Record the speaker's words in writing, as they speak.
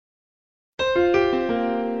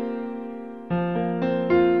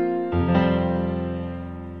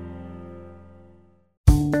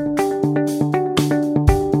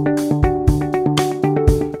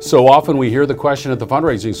So often we hear the question at the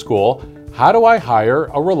fundraising school, how do I hire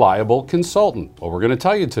a reliable consultant? Well, we're going to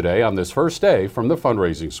tell you today on this first day from the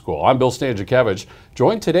fundraising school. I'm Bill Stanczykiewicz,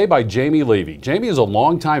 joined today by Jamie Levy. Jamie is a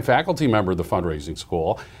longtime faculty member of the fundraising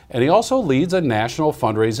school, and he also leads a national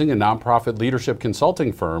fundraising and nonprofit leadership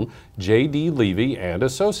consulting firm, J.D. Levy and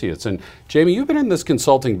Associates. And Jamie, you've been in this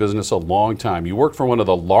consulting business a long time. You worked for one of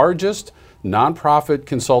the largest nonprofit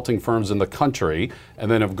consulting firms in the country, and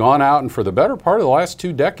then have gone out and for the better part of the last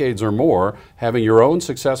 2 decades or more, having your own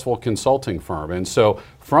successful consulting firm. And so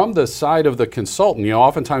from the side of the consultant,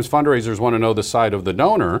 oftentimes fundraisers want to know the side of the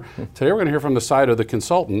donor. Today we're going to hear from the side of the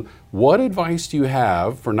consultant. What advice do you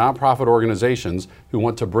have for nonprofit organizations who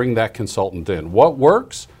want to bring that consultant in? What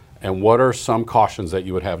works? And what are some cautions that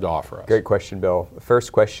you would have to offer us? Great question, Bill.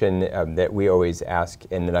 First question that we always ask,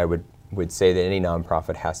 and that I would say that any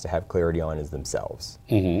nonprofit has to have clarity on, is themselves.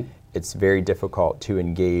 It's very difficult to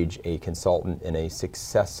engage a consultant in a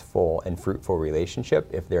successful and fruitful relationship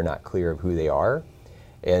if they're not clear of who they are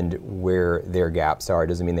and where their gaps are. It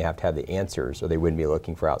doesn't mean they have to have the answers or they wouldn't be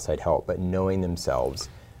looking for outside help, but knowing themselves.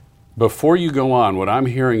 Before you go on, what I'm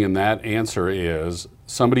hearing in that answer is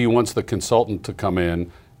somebody who wants the consultant to come in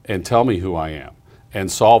and tell me who I am and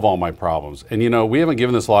solve all my problems. And we haven't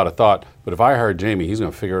given this a lot of thought, but if I hired Jamie, he's going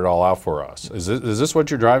to figure it all out for us. Is this what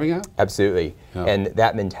you're driving at? Absolutely. Yeah. And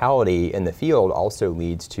that mentality in the field also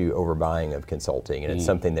leads to overbuying of consulting, and it's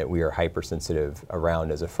something that we are hypersensitive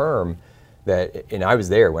around as a firm. And I was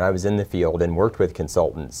there when I was in the field and worked with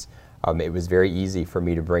consultants. It was very easy for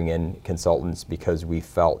me to bring in consultants because we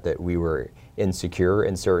felt that we were insecure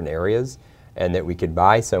in certain areas and that we could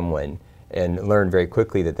buy someone and learn very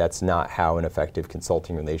quickly that that's not how an effective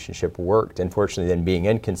consulting relationship worked. Unfortunately, then being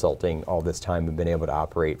in consulting all this time, we've been able to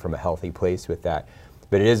operate from a healthy place with that.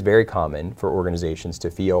 But it is very common for organizations to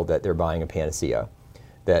feel that they're buying a panacea,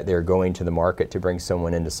 that they're going to the market to bring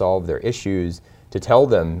someone in to solve their issues, to tell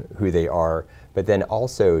them who they are, but then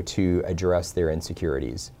also to address their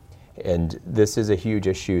insecurities. And this is a huge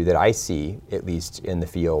issue that I see, at least in the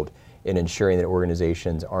field, in ensuring that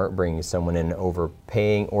organizations aren't bringing someone in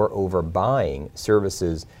overpaying or overbuying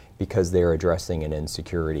services because they're addressing an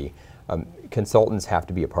insecurity. Consultants have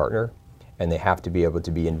to be a partner, and they have to be able to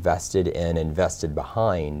be invested in, invested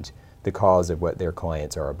behind the cause of what their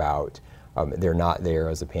clients are about. They're not there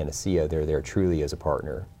as a panacea, they're there truly as a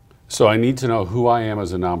partner. So I need to know who I am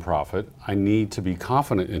as a nonprofit. I need to be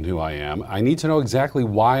confident in who I am. I need to know exactly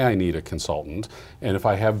why I need a consultant. And if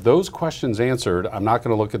I have those questions answered, I'm not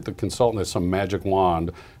going to look at the consultant as some magic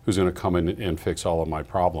wand who's going to come in and fix all of my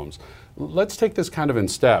problems. Let's take this kind of in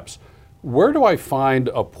steps. Where do I find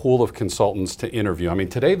a pool of consultants to interview? I mean,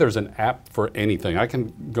 today there's an app for anything. I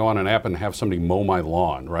can go on an app and have somebody mow my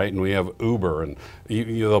lawn, right? And we have Uber, and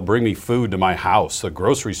they'll bring me food to my house. The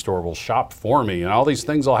grocery store will shop for me, and all these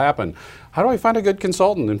things will happen. How do I find a good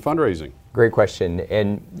consultant in fundraising? Great question.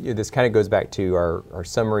 And this kind of goes back to our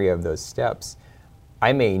summary of those steps.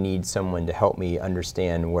 I may need someone to help me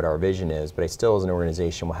understand what our vision is, but I still, as an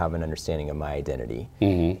organization, will have an understanding of my identity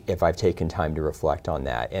if I've taken time to reflect on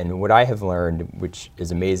that. And what I have learned, which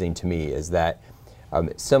is amazing to me, is that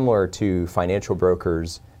similar to financial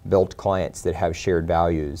brokers build clients that have shared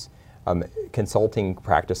values, consulting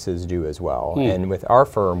practices do as well. And with our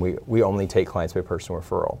firm, we only take clients by personal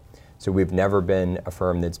referral. So we've never been a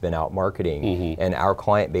firm that's been out marketing, and our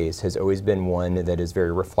client base has always been one that is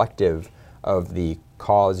very reflective of the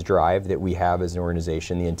cause drive that we have as an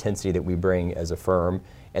organization, the intensity that we bring as a firm,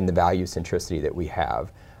 and the value centricity that we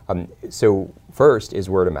have. So first is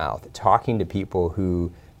word of mouth, talking to people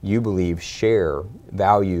who you believe share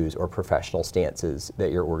values or professional stances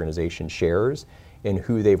that your organization shares, and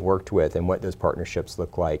who they've worked with and what those partnerships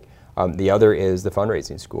look like. The other is the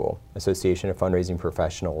fundraising school, Association of Fundraising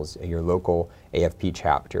Professionals, your local AFP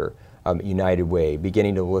chapter. United Way,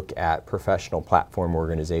 beginning to look at professional platform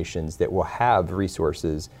organizations that will have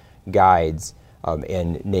resources, guides,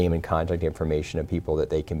 and name and contact information of people that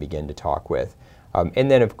they can begin to talk with. And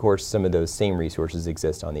then, of course, some of those same resources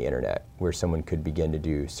exist on the internet where someone could begin to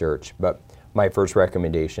do search. But my first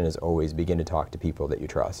recommendation is always begin to talk to people that you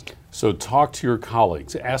trust. So talk to your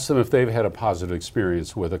colleagues. Ask them if they've had a positive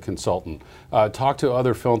experience with a consultant. Talk to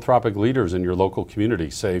other philanthropic leaders in your local community.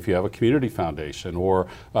 Say if you have a community foundation or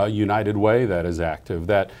United Way that is active,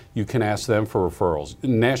 that you can ask them for referrals.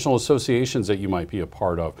 National associations that you might be a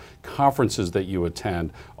part of, conferences that you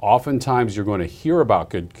attend. Oftentimes you're going to hear about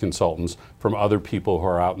good consultants from other people who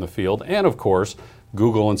are out in the field. And of course,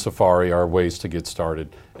 Google and Safari are ways to get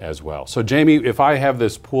started as well. So Jamie, if I have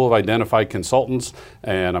this pool of identified consultants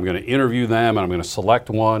and I'm going to interview them and I'm going to select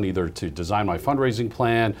one either to design my fundraising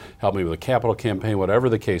plan, help me with a capital campaign, whatever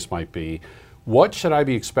the case might be, what should I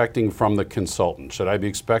be expecting from the consultant? Should I be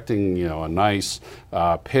expecting, a nice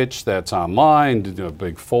pitch that's online, a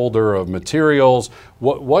big folder of materials?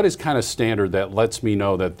 What is kind of standard that lets me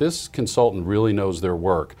know that this consultant really knows their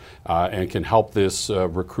work and can help this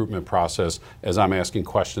recruitment process as I'm asking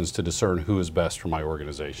questions to discern who is best for my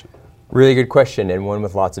organization? Really good question, and one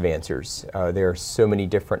with lots of answers. There are so many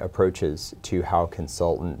different approaches to how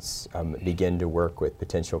consultants begin to work with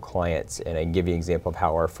potential clients, and I can give you an example of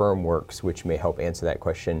how our firm works, which may help answer that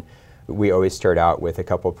question. We always start out with a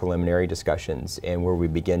couple of preliminary discussions, and where we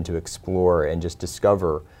begin to explore and just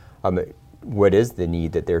discover what is the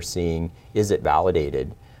need that they're seeing, is it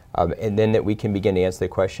validated? And then that we can begin to answer the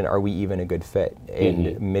question, are we even a good fit?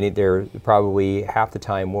 And probably half the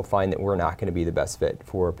time we'll find that we're not going to be the best fit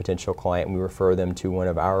for a potential client, and we refer them to one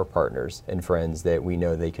of our partners and friends that we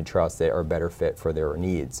know they can trust that are better fit for their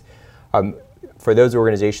needs. For those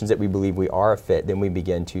organizations that we believe we are a fit, then we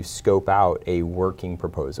begin to scope out a working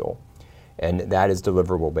proposal. And that is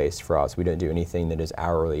deliverable based for us. We don't do anything that is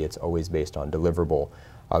hourly, it's always based on deliverable,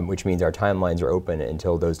 which means our timelines are open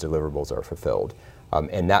until those deliverables are fulfilled.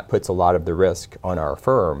 And that puts a lot of the risk on our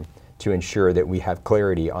firm to ensure that we have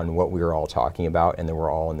clarity on what we're all talking about and that we're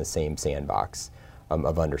all in the same sandbox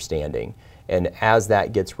of understanding. And as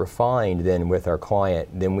that gets refined then with our client,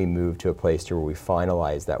 then we move to a place to where we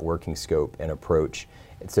finalize that working scope and approach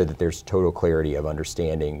so that there's total clarity of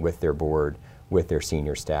understanding with their board, with their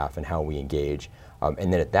senior staff, and how we engage.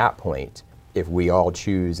 And then at that point, if we all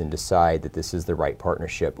choose and decide that this is the right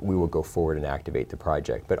partnership, we will go forward and activate the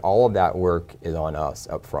project. But all of that work is on us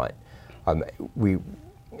up front.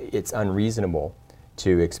 It's unreasonable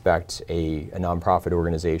to expect a nonprofit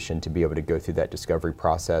organization to be able to go through that discovery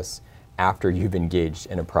process after you've engaged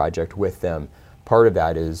in a project with them. Part of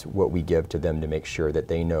that is what we give to them to make sure that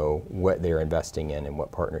they know what they're investing in and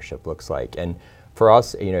what partnership looks like. And for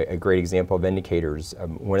us, a great example of indicators,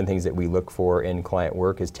 one of the things that we look for in client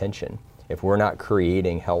work is tension. If we're not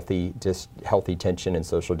creating healthy tension and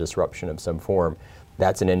social disruption of some form,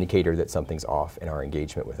 that's an indicator that something's off in our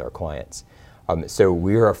engagement with our clients. So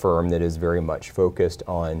we're a firm that is very much focused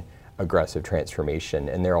on aggressive transformation,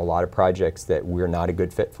 and there are a lot of projects that we're not a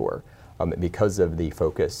good fit for because of the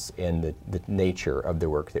focus and the nature of the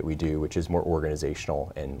work that we do, which is more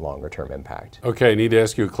organizational and longer term impact. Okay, I need to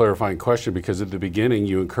ask you a clarifying question, because at the beginning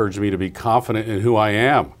you encouraged me to be confident in who I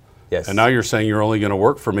am. Yes. And now you're saying you're only going to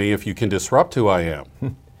work for me if you can disrupt who I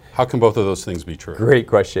am. How can both of those things be true? Great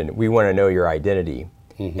question. We want to know your identity.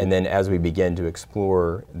 And then as we begin to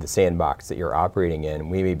explore the sandbox that you're operating in,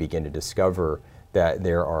 we may begin to discover that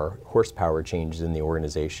there are horsepower changes in the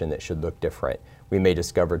organization that should look different. We may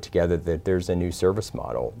discover together that there's a new service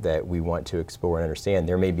model that we want to explore and understand.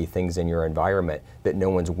 There may be things in your environment that no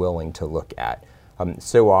one's willing to look at.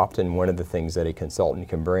 So often one of the things that a consultant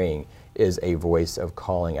can bring is a voice of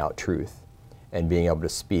calling out truth and being able to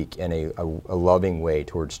speak in a loving way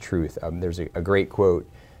towards truth. There's a great quote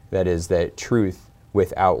that is that truth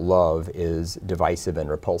without love is divisive and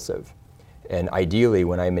repulsive. And ideally,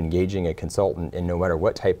 when I'm engaging a consultant, and no matter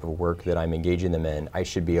what type of work that I'm engaging them in, I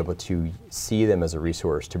should be able to see them as a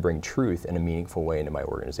resource to bring truth in a meaningful way into my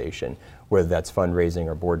organization, whether that's fundraising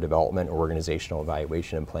or board development or organizational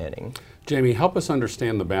evaluation and planning. Jamie, help us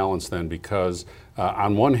understand the balance then, because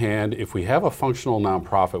on one hand, if we have a functional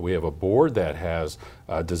nonprofit, we have a board that has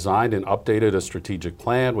designed and updated a strategic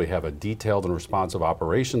plan, we have a detailed and responsive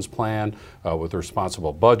operations plan with a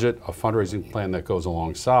responsible budget, a fundraising plan that goes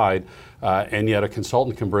alongside, and yet a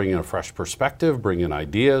consultant can bring in a fresh perspective, bring in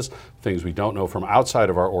ideas, things we don't know from outside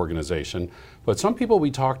of our organization. But some people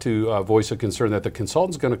we talk to voice a concern that the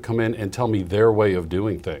consultant's going to come in and tell me their way of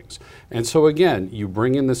doing things. And so again, you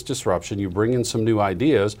bring in this disruption, you bring in some new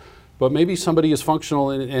ideas, but maybe somebody is functional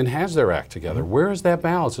and has their act together. Where is that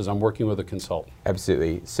balance as I'm working with a consultant?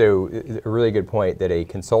 Absolutely. So a really good point that a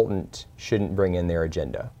consultant shouldn't bring in their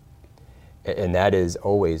agenda. And that is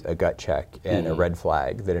always a gut check and a red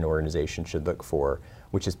flag that an organization should look for,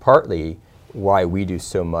 which is partly why we do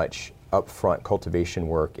so much upfront cultivation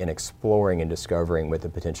work in exploring and discovering with a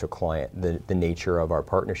potential client the nature of our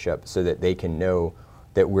partnership, so that they can know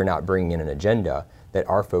that we're not bringing in an agenda, that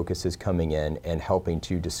our focus is coming in and helping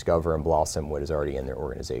to discover and blossom what is already in their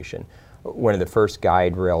organization. One of the first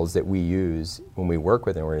guide rails that we use when we work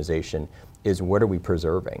with an organization is, what are we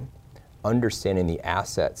preserving? Understanding the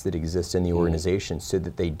assets that exist in the organization so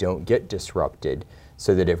that they don't get disrupted,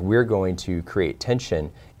 so that if we're going to create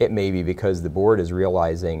tension, it may be because the board is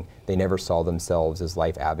realizing they never saw themselves as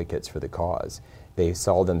life advocates for the cause. They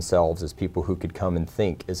saw themselves as people who could come and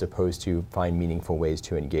think as opposed to find meaningful ways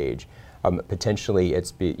to engage. Potentially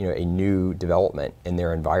it's a new development in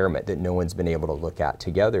their environment that no one's been able to look at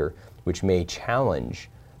together, which may challenge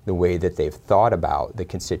the way that they've thought about the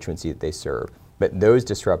constituency that they serve. But those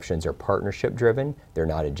disruptions are partnership driven, they're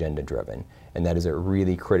not agenda driven. And that is a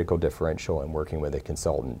really critical differential in working with a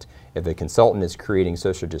consultant. If a consultant is creating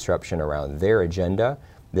social disruption around their agenda,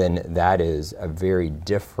 then that is a very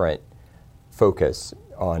different focus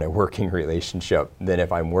on a working relationship than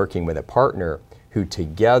if I'm working with a partner who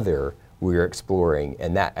together we're exploring,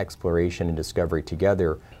 and that exploration and discovery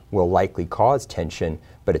together will likely cause tension,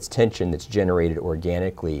 but it's tension that's generated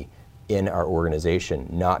organically in our organization,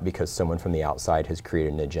 not because someone from the outside has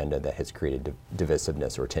created an agenda that has created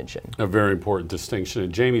divisiveness or tension. A very important distinction.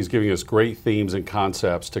 And Jamie's giving us great themes and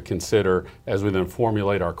concepts to consider as we then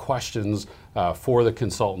formulate our questions for the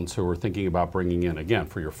consultants who are thinking about bringing in, again,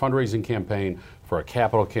 for your fundraising campaign, for a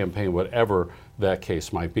capital campaign, whatever that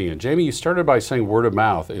case might be. And Jamie, you started by saying word of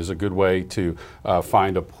mouth is a good way to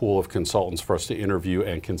find a pool of consultants for us to interview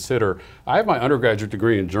and consider. I have my undergraduate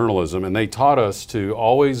degree in journalism, and they taught us to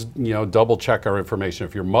always, double check our information.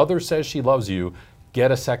 If your mother says she loves you,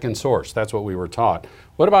 get a second source. That's what we were taught.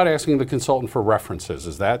 What about asking the consultant for references?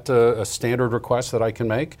 Is that a standard request that I can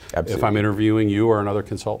make if I'm interviewing you or another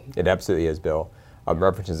consultant? It absolutely is, Bill.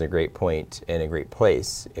 Reference is a great point and a great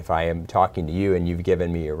place. If I am talking to you and you've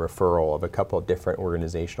given me a referral of a couple of different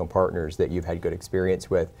organizational partners that you've had good experience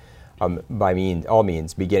with, by all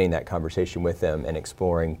means, beginning that conversation with them and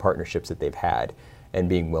exploring partnerships that they've had and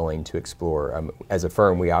being willing to explore. As a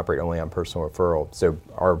firm, we operate only on personal referral, so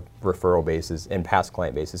our referral basis and past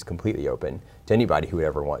client base is completely open to anybody who would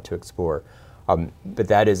ever want to explore. But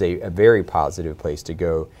that is a very positive place to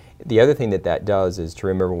go. The other thing that does is to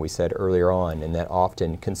remember what we said earlier on, and that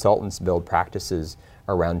often consultants build practices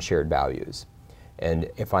around shared values. And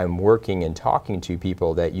if I'm working and talking to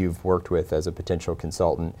people that you've worked with as a potential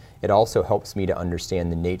consultant, it also helps me to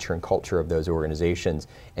understand the nature and culture of those organizations.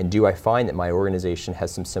 And do I find that my organization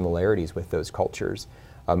has some similarities with those cultures?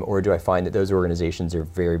 Or do I find that those organizations are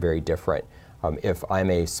very, very different? If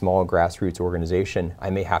I'm a small grassroots organization,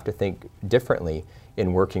 I may have to think differently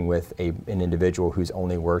in working with an individual who's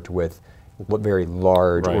only worked with very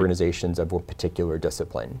large organizations of a particular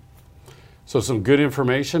discipline. So some good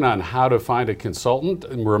information on how to find a consultant.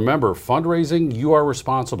 And remember, fundraising, you are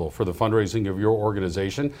responsible for the fundraising of your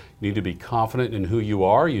organization. You need to be confident in who you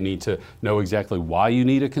are. You need to know exactly why you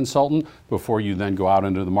need a consultant before you then go out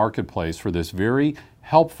into the marketplace for this very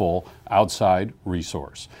helpful outside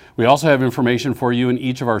resource. We also have information for you in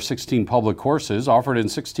each of our 16 public courses offered in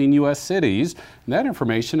 16 U.S. cities. And that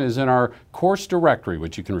information is in our course directory,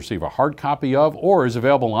 which you can receive a hard copy of or is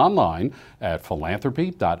available online at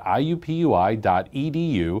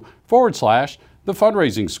philanthropy.iupui.edu/The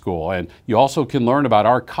Fundraising School. And you also can learn about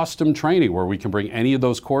our custom training where we can bring any of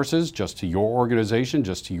those courses just to your organization,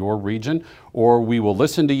 just to your region, or we will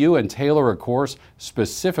listen to you and tailor a course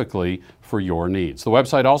specifically for your needs. The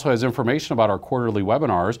website also has information about our quarterly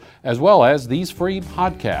webinars as well as these free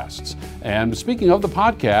podcasts. And speaking of the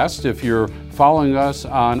podcast, if you're following us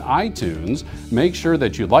on iTunes, make sure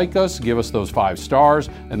that you like us, give us those 5 stars,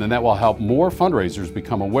 and then that will help more fundraisers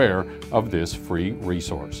become aware of this free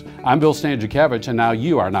resource. I'm Bill Stanczykiewicz, and now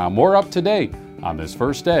you are more up to date on this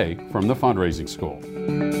first day from the Fundraising School.